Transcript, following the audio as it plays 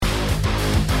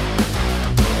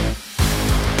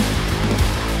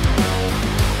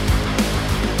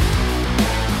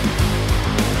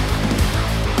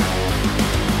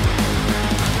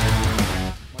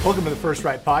Welcome to the First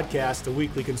Right Podcast, a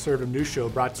weekly conservative news show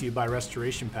brought to you by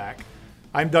Restoration PAC.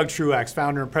 I'm Doug Truax,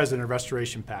 founder and president of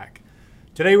Restoration PAC.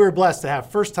 Today we're blessed to have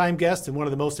first-time guest and one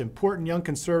of the most important young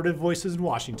conservative voices in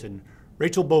Washington,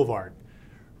 Rachel Bovard.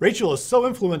 Rachel is so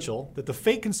influential that the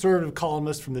fake conservative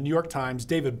columnist from the New York Times,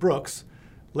 David Brooks,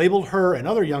 labeled her and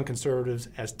other young conservatives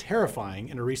as terrifying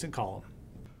in a recent column.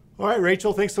 All right,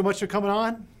 Rachel, thanks so much for coming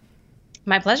on.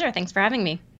 My pleasure. Thanks for having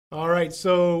me. All right,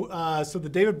 so the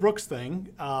David Brooks thing,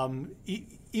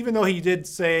 even though he did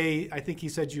say, I think he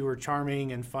said you were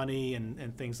charming and funny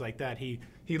and things like that, he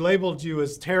labeled you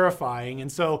as terrifying. And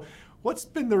so what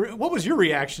was your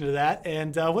reaction to that?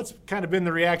 And what's kind of been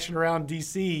the reaction around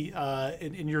D.C.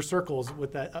 In your circles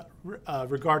with that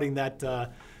regarding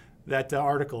that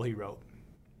article he wrote?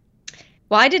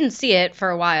 Well, I didn't see it for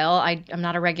a while. I'm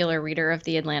not a regular reader of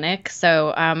The Atlantic,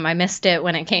 so I missed it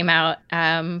when it came out.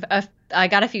 I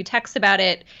got a few texts about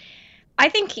it. I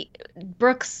think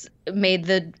Brooks made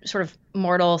the sort of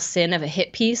mortal sin of a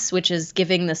hit piece, which is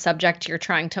giving the subject you're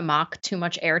trying to mock too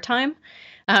much airtime,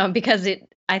 because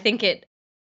I think it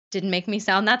didn't make me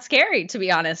sound that scary, to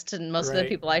be honest. And most of the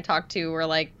people I talked to were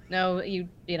like, no, you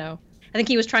know, I think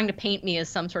he was trying to paint me as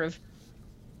some sort of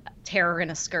terror in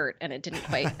a skirt, and it didn't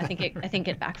quite. I think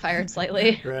it backfired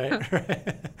slightly. Right.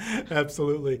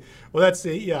 Absolutely. Well,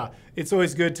 it's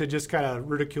always good to just kind of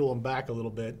ridicule them back a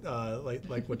little bit,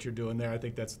 like what you're doing there. I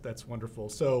think that's wonderful.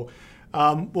 So,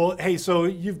 well, hey, so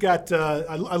you've got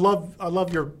I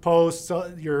love your posts,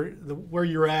 where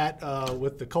you're at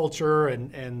with the culture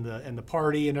and the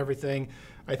party and everything.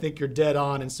 I think you're dead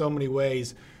on in so many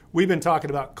ways. We've been talking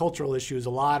about cultural issues a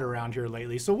lot around here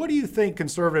lately. So what do you think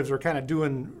conservatives are kind of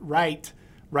doing right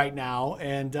now,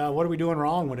 and what are we doing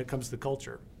wrong when it comes to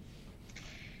culture?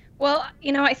 Well,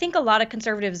 you know, I think a lot of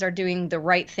conservatives are doing the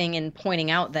right thing in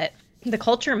pointing out that the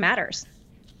culture matters.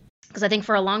 Because I think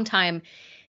for a long time,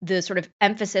 the sort of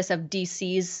emphasis of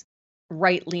DC's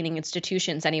right-leaning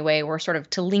institutions anyway were sort of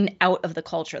to lean out of the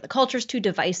culture. The culture's too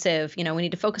divisive. You know, we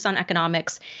need to focus on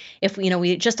economics. If, you know,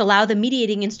 we just allow the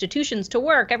mediating institutions to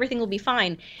work, everything will be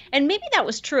fine. And maybe that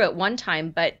was true at one time,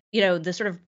 but, you know, the sort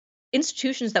of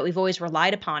institutions that we've always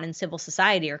relied upon in civil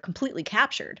society are completely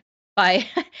captured by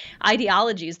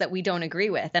ideologies that we don't agree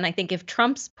with. And I think if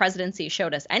Trump's presidency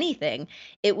showed us anything,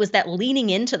 it was that leaning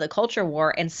into the culture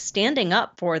war and standing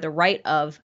up for the right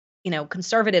of, you know,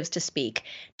 conservatives to speak,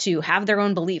 to have their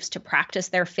own beliefs, to practice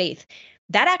their faith,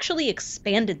 that actually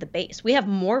expanded the base. We have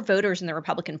more voters in the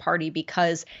Republican Party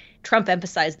because Trump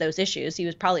emphasized those issues. He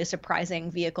was probably a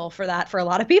surprising vehicle for that for a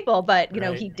lot of people, but, you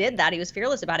know, he did that. He was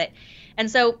fearless about it.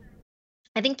 And so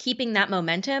I think keeping that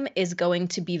momentum is going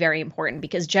to be very important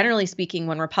because generally speaking,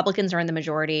 when Republicans are in the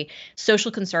majority, social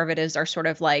conservatives are sort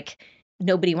of like,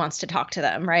 nobody wants to talk to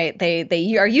them, right?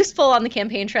 They are useful on the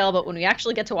campaign trail, but when we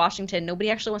actually get to Washington,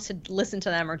 nobody actually wants to listen to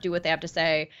them or do what they have to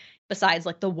say besides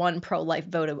like the one pro-life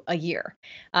vote a year.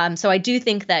 So I do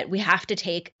think that we have to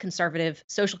take conservative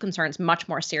social concerns much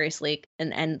more seriously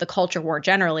and the culture war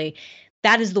generally.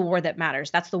 That is the war that matters.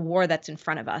 That's the war that's in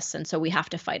front of us. And so we have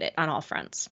to fight it on all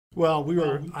fronts. Well, we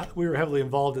were heavily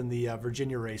involved in the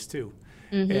Virginia race too.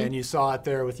 Mm-hmm. And you saw it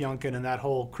there with Youngkin and that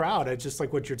whole crowd. It's just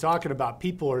like what you're talking about.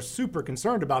 People are super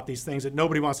concerned about these things that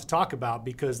nobody wants to talk about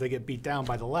because they get beat down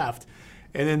by the left.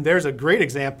 And then there's a great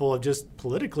example of just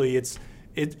politically, it's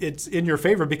in your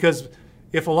favor because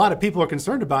if a lot of people are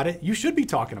concerned about it, you should be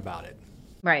talking about it.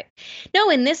 Right. No,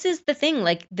 and this is the thing,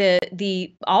 like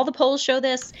all the polls show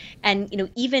this. And, you know,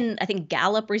 even I think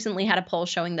Gallup recently had a poll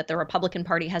showing that the Republican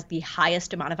Party has the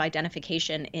highest amount of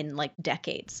identification in like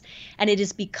decades. And it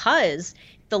is because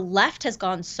the left has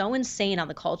gone so insane on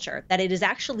the culture that it is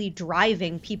actually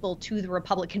driving people to the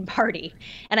Republican Party.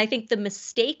 And I think the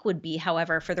mistake would be,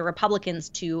 however, for the Republicans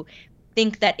to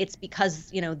think that it's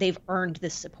because, you know, they've earned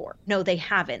this support. No, they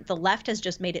haven't. The left has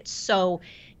just made it so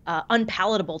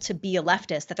unpalatable to be a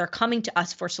leftist that they're coming to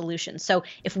us for solutions. So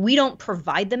if we don't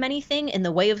provide them anything in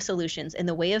the way of solutions, in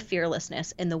the way of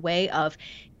fearlessness, in the way of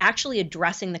actually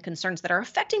addressing the concerns that are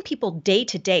affecting people day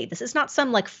to day, this is not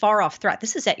some like far off threat.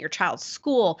 This is at your child's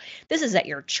school. This is at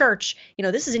your church. You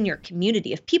know, this is in your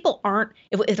community. If people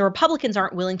if the Republicans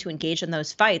aren't willing to engage in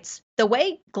those fights, the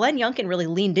way Glenn Youngkin really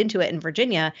leaned into it in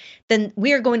Virginia, then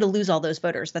we are going to lose all those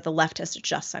voters that the left has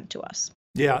just sent to us.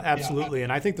 Yeah, absolutely.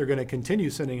 And I think they're going to continue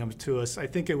sending them to us. I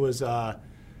think it was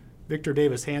Victor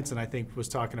Davis Hanson, I think, was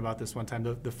talking about this one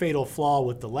time. The fatal flaw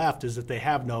with the left is that they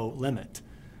have no limit.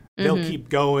 They'll keep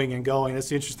going and going. That's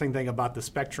the interesting thing about the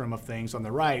spectrum of things. On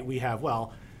the right, we have,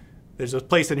 there's a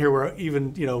place in here where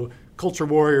even, you know, culture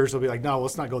warriors will be like, no,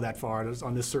 let's not go that far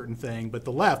on this certain thing. But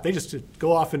the left, they just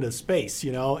go off into space,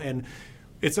 you know, and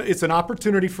it's an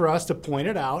opportunity for us to point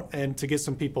it out and to get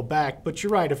some people back. But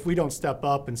you're right. If we don't step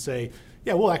up and say,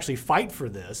 yeah, we'll actually fight for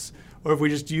this, or if we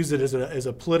just use it as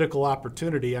a political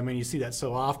opportunity, I mean, you see that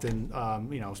so often,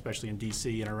 especially in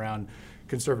D.C. and around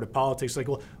conservative politics. Like,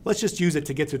 well, let's just use it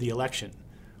to get through the election.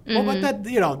 Well, but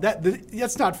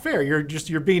that's not fair.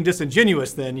 You're being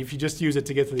disingenuous then if you just use it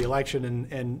to get through the election.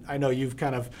 And I know you've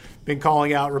kind of been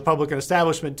calling out Republican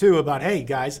establishment too about, hey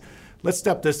guys, let's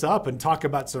step this up and talk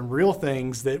about some real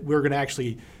things that we're going to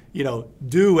actually,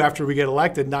 do after we get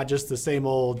elected, not just the same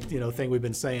old, thing we've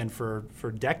been saying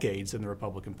for decades in the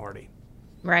Republican Party.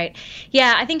 Right.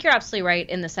 Yeah, I think you're absolutely right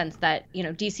in the sense that,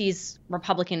 DC's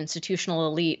Republican institutional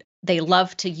elite, they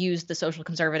love to use the social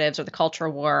conservatives or the culture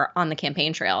war on the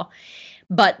campaign trail,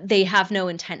 but they have no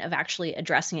intent of actually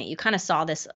addressing it. You kind of saw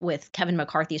this with Kevin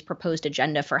McCarthy's proposed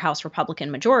agenda for House Republican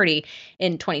majority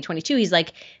in 2022. He's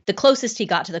like, the closest he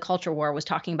got to the culture war was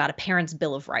talking about a parent's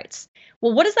Bill of Rights.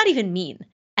 Well, what does that even mean?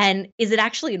 And is it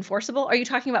actually enforceable? Are you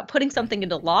talking about putting something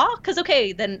into law? Because,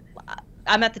 okay, then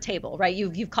I'm at the table, right?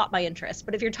 You've caught my interest.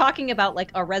 But if you're talking about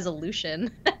like a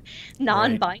resolution,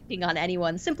 non-binding on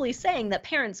anyone, simply saying that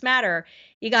parents matter,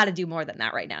 you got to do more than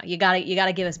that right now. You got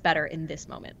to give us better in this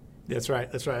moment. That's right.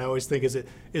 I always think, is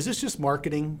this just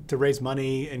marketing to raise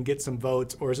money and get some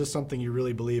votes, or is this something you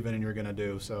really believe in and you're going to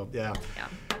do? So yeah.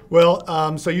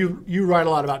 Well, so you write a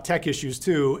lot about tech issues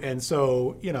too, and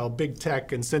so big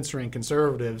tech and censoring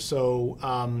conservatives.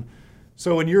 So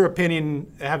so in your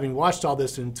opinion, having watched all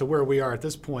this and to where we are at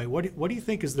this point, what do you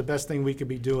think is the best thing we could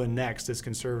be doing next as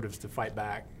conservatives to fight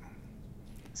back?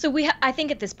 So I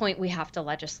think at this point we have to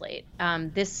legislate.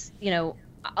 A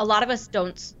lot of us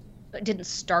didn't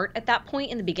start at that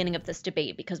point in the beginning of this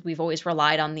debate because we've always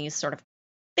relied on these sort of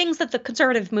things that the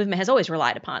conservative movement has always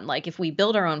relied upon. Like if we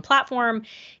build our own platform,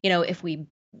 if we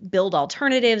build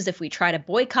alternatives, if we try to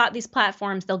boycott these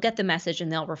platforms, they'll get the message and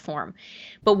they'll reform.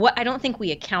 But what I don't think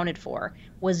we accounted for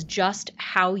was just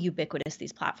how ubiquitous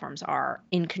these platforms are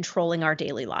in controlling our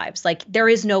daily lives. Like there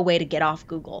is no way to get off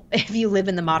Google if you live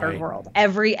in the modern world.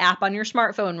 Every app on your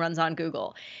smartphone runs on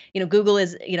Google. Google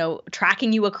is,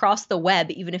 tracking you across the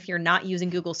web, even if you're not using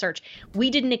Google search. We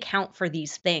didn't account for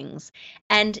these things.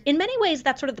 And in many ways,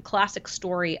 that's sort of the classic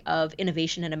story of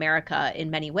innovation in America in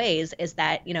many ways is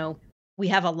that, we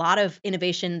have a lot of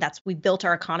innovation we built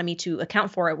our economy to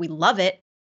account for it. We love it.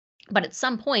 But at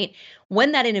some point,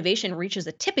 when that innovation reaches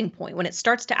a tipping point, when it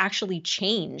starts to actually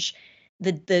change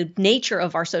the nature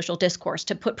of our social discourse,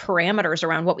 to put parameters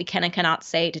around what we can and cannot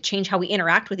say, to change how we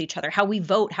interact with each other, how we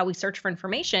vote, how we search for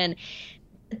information,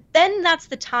 then that's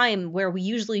the time where we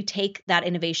usually take that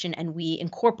innovation and we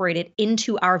incorporate it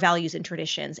into our values and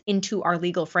traditions, into our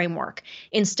legal framework,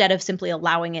 instead of simply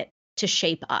allowing it to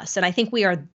shape us. And I think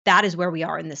that is where we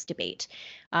are in this debate.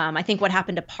 I think what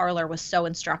happened to Parler was so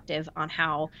instructive on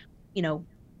how,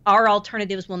 our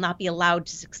alternatives will not be allowed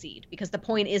to succeed because the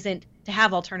point isn't to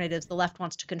have alternatives. The left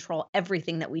wants to control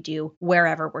everything that we do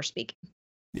wherever we're speaking.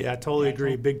 Yeah, I totally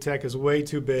agree. Big tech is way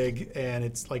too big, and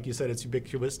it's like you said, it's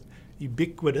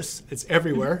ubiquitous. It's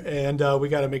everywhere, and we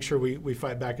got to make sure we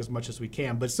fight back as much as we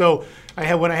can. But so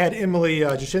when I had Emily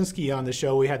Jashinsky on the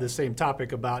show, we had the same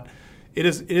topic about. It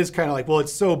is kind of like, well,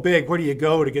 it's so big. Where do you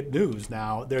go to get news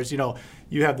now? There's,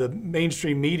 you have the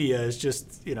mainstream media is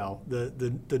just,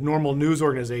 the normal news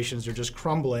organizations are just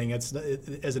crumbling. As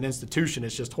an institution,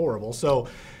 it's just horrible. So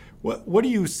what do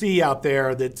you see out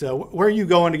there that, where are you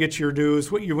going to get your news?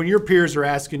 When your peers are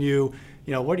asking you,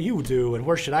 what do you do and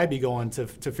where should I be going to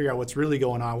figure out what's really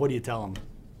going on? What do you tell them?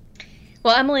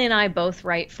 Well, Emily and I both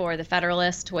write for The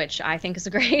Federalist, which I think is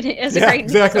a great news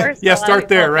source. Yeah, start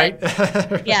there, right?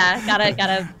 Yeah,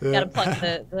 gotta plug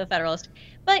the Federalist.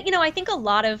 But I think a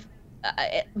lot of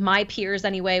my peers,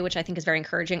 anyway, which I think is very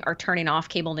encouraging, are turning off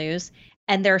cable news,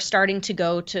 and they're starting to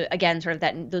go to again sort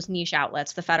of those niche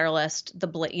outlets, The Federalist, the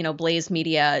Blaze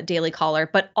Media, Daily Caller,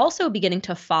 but also beginning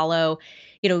to follow,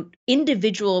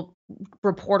 individual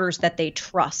reporters that they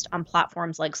trust on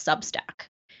platforms like Substack.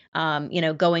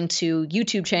 Going to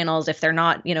YouTube channels if they're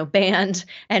not, banned,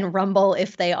 and Rumble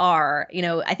if they are.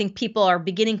 I think people are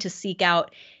beginning to seek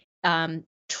out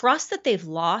trust that they've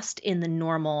lost in the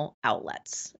normal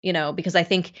outlets, because I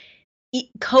think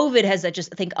COVID has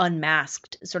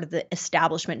unmasked sort of the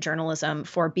establishment journalism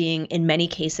for being, in many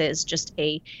cases, just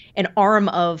an arm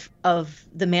of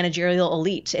the managerial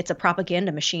elite. It's a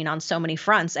propaganda machine on so many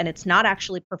fronts, and it's not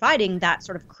actually providing that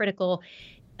sort of critical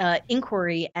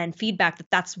inquiry and feedback that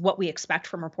that's what we expect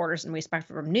from reporters and we expect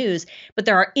from news. But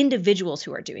there are individuals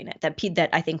who are doing it that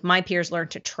I think my peers learn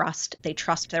to trust. They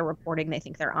trust their reporting. They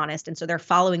think they're honest. And so they're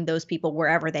following those people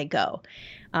wherever they go.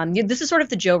 This is sort of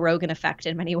the Joe Rogan effect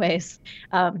in many ways.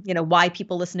 Why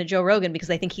people listen to Joe Rogan, because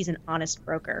they think he's an honest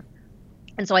broker.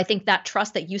 And so I think that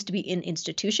trust that used to be in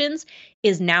institutions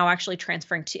is now actually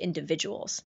transferring to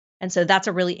individuals. And so that's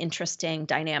a really interesting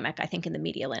dynamic, I think, in the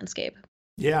media landscape.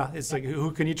 Yeah, it's like,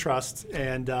 who can you trust?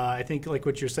 And I think, like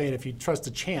what you're saying, if you trust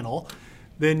a channel,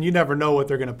 then you never know what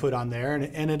they're going to put on there.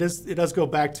 And it does go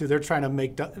back to, they're trying to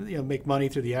make money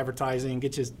through the advertising,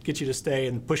 get you to stay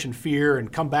and pushing fear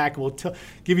and come back. And we'll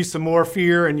give you some more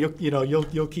fear, and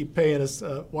you'll keep paying us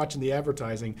watching the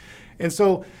advertising. And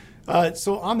so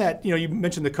on that, you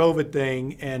mentioned the COVID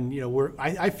thing, and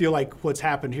I feel like what's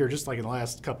happened here, just like in the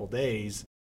last couple of days,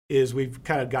 is we've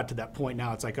kind of got to that point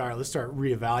now. It's like, all right, let's start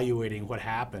reevaluating what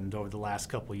happened over the last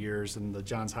couple of years. And the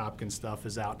Johns Hopkins stuff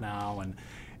is out now,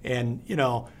 and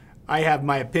I have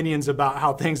my opinions about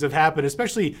how things have happened,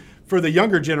 especially for the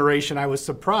younger generation. I was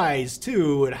surprised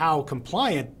too at how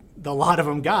compliant a lot of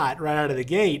them got right out of the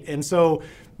gate. And so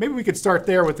maybe we could start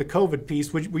there with the COVID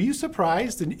piece. Were you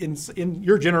surprised in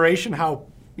your generation how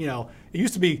it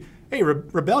used to be, hey,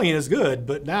 rebellion is good,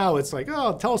 but now it's like,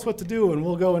 oh, tell us what to do and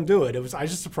we'll go and do it. I was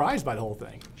just surprised by the whole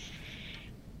thing.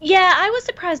 Yeah, I was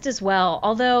surprised as well.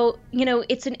 Although,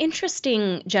 it's an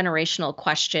interesting generational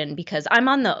question, because I'm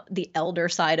on the elder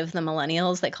side of the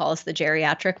millennials. They call us the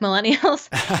geriatric millennials.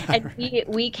 And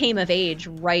we came of age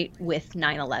right with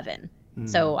 9/11.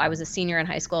 So I was a senior in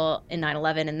high school in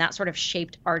 9/11, and that sort of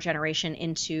shaped our generation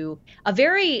into a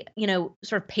very,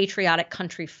 sort of patriotic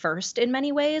country first in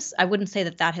many ways. I wouldn't say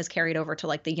that has carried over to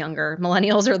like the younger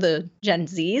millennials or the Gen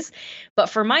Zs,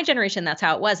 but for my generation, that's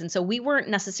how it was. And so we weren't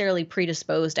necessarily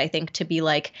predisposed, I think, to be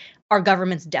like, our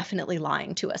government's definitely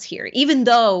lying to us here, even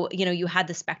though, you had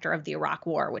the specter of the Iraq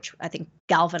War, which I think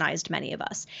galvanized many of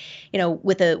us.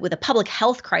 With a public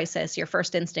health crisis, your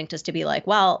first instinct is to be like,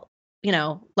 well,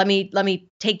 let me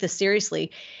take this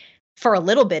seriously for a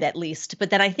little bit at least.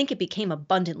 But then I think it became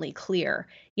abundantly clear,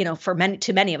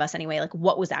 to many of us anyway, like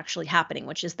what was actually happening,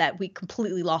 which is that we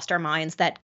completely lost our minds,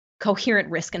 that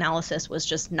coherent risk analysis was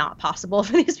just not possible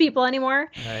for these people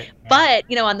anymore. Right. But,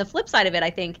 on the flip side of it, I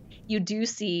think you do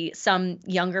see some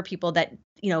younger people that,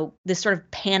 this sort of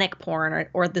panic porn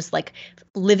or this like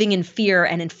living in fear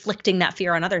and inflicting that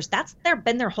fear on others. That's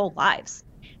been their whole lives.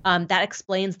 That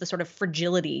explains the sort of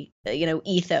fragility,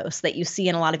 ethos that you see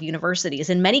in a lot of universities.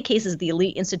 In many cases, the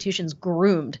elite institutions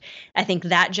groomed, I think,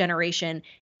 that generation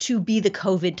to be the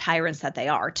COVID tyrants that they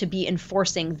are, to be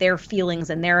enforcing their feelings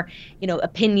and their,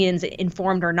 opinions,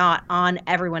 informed or not, on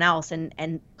everyone else,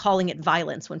 and calling it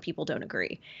violence when people don't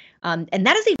agree. And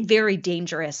that is a very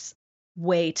dangerous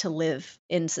way to live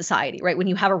in society, right? When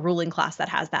you have a ruling class that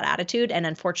has that attitude. And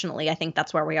unfortunately, I think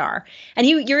that's where we are. And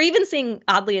you're even seeing,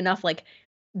 oddly enough, like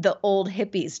the old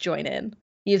hippies join in.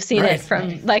 You've seen it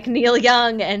from like Neil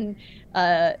Young and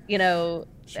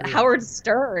Sure. Howard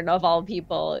Stern, of all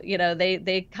people.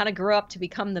 They kind of grew up to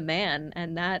become the man,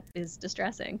 and that is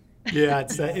distressing. Yeah,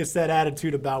 it's that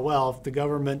attitude about, well, if the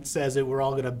government says it, we're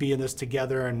all going to be in this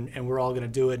together, and we're all going to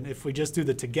do it. And if we just do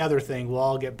the together thing, we'll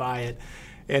all get by it.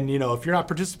 And if you're not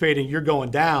participating, you're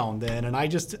going down then. And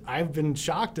I've been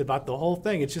shocked about the whole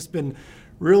thing. It's just been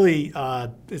really,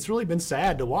 it's really been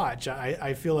sad to watch.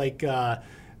 I feel like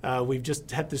we've just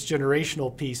had this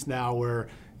generational piece now where,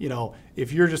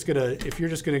 if you're just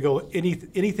gonna go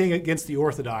anything against the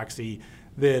orthodoxy,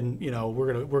 then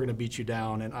we're gonna beat you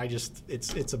down. And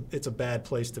it's a bad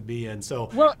place to be in.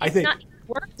 So I think not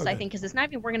worse. Okay. I think because it's not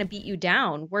even we're gonna beat you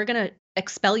down. We're gonna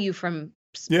expel you from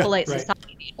polite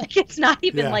society. Like, it's not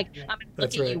even like I'm gonna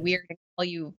look at you weird and call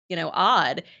you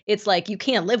odd. It's like you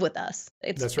can't live with us.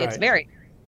 It's very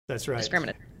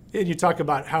discriminatory. And you talk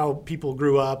about how people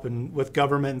grew up and with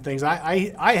government and things.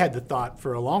 I had the thought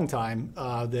for a long time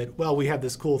that, well, we have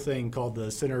this cool thing called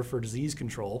the Center for Disease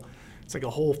Control. It's like a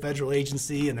whole federal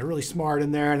agency, and they're really smart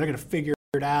in there, and they're going to figure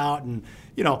it out. And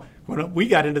when we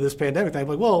got into this pandemic thing, I'm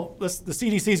like, well, the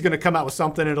CDC is going to come out with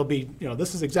something. It'll be,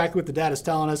 this is exactly what the data is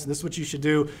telling us, and this is what you should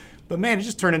do. But man, it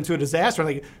just turned into a disaster.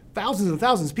 Like thousands and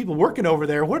thousands of people working over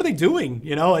there. What are they doing?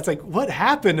 It's like, what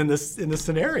happened in this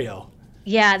scenario?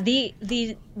 Yeah,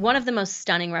 the one of the most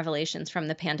stunning revelations from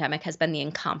the pandemic has been the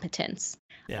incompetence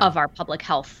of our public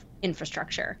health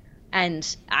infrastructure.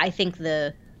 And I think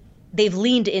they've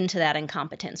leaned into that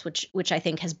incompetence, which I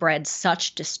think has bred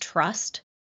such distrust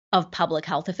of public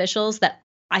health officials that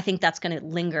I think that's going to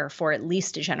linger for at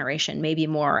least a generation, maybe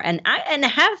more, and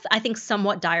have, I think,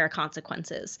 somewhat dire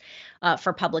consequences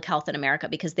for public health in America,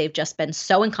 because they've just been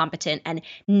so incompetent and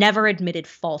never admitted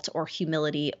fault or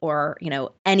humility or,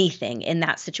 anything in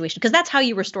that situation. Because that's how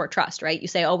you restore trust, right? You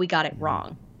say, oh, we got it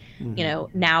wrong.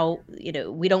 Now,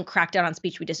 we don't crack down on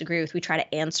speech we disagree with. We try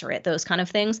to answer it, those kind of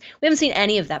things. We haven't seen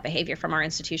any of that behavior from our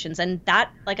institutions. And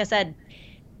that, like I said,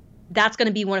 that's going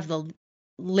to be one of the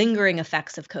lingering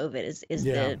effects of COVID is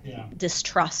the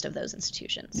distrust of those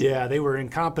institutions. Yeah, they were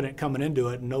incompetent coming into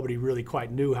it, and nobody really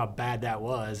quite knew how bad that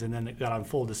was. And then it got on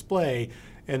full display.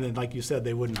 And then, like you said,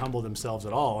 they wouldn't humble themselves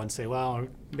at all and say, well,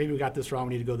 maybe we got this wrong,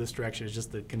 we need to go this direction. It's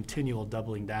just the continual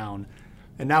doubling down.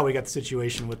 And now we got the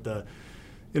situation with the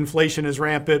inflation is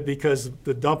rampant because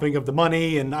the dumping of the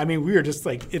money. And I mean, we are just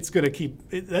like, it's going to keep,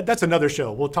 that's another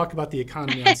show. We'll talk about the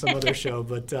economy on some other show.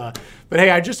 But hey,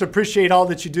 I just appreciate all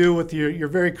that you do with you're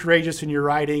very courageous in your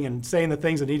writing and saying the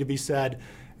things that need to be said.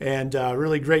 And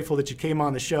really grateful that you came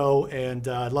on the show. And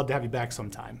I'd love to have you back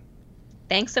sometime.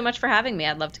 Thanks so much for having me.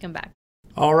 I'd love to come back.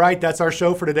 All right, that's our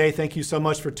show for today. Thank you so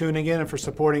much for tuning in and for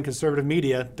supporting conservative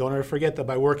media. Don't ever forget that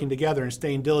by working together and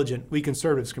staying diligent, we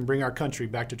conservatives can bring our country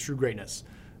back to true greatness.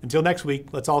 Until next week,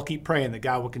 let's all keep praying that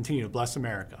God will continue to bless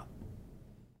America.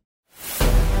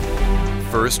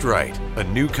 First Right, a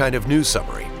new kind of news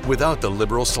summary without the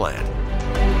liberal slant.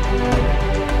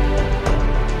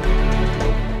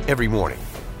 Every morning,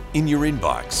 in your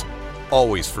inbox,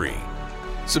 always free.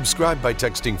 Subscribe by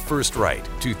texting First Right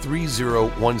to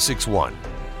 30161.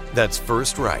 That's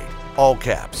First Right, all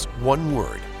caps, one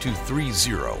word, to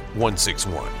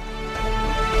 30161.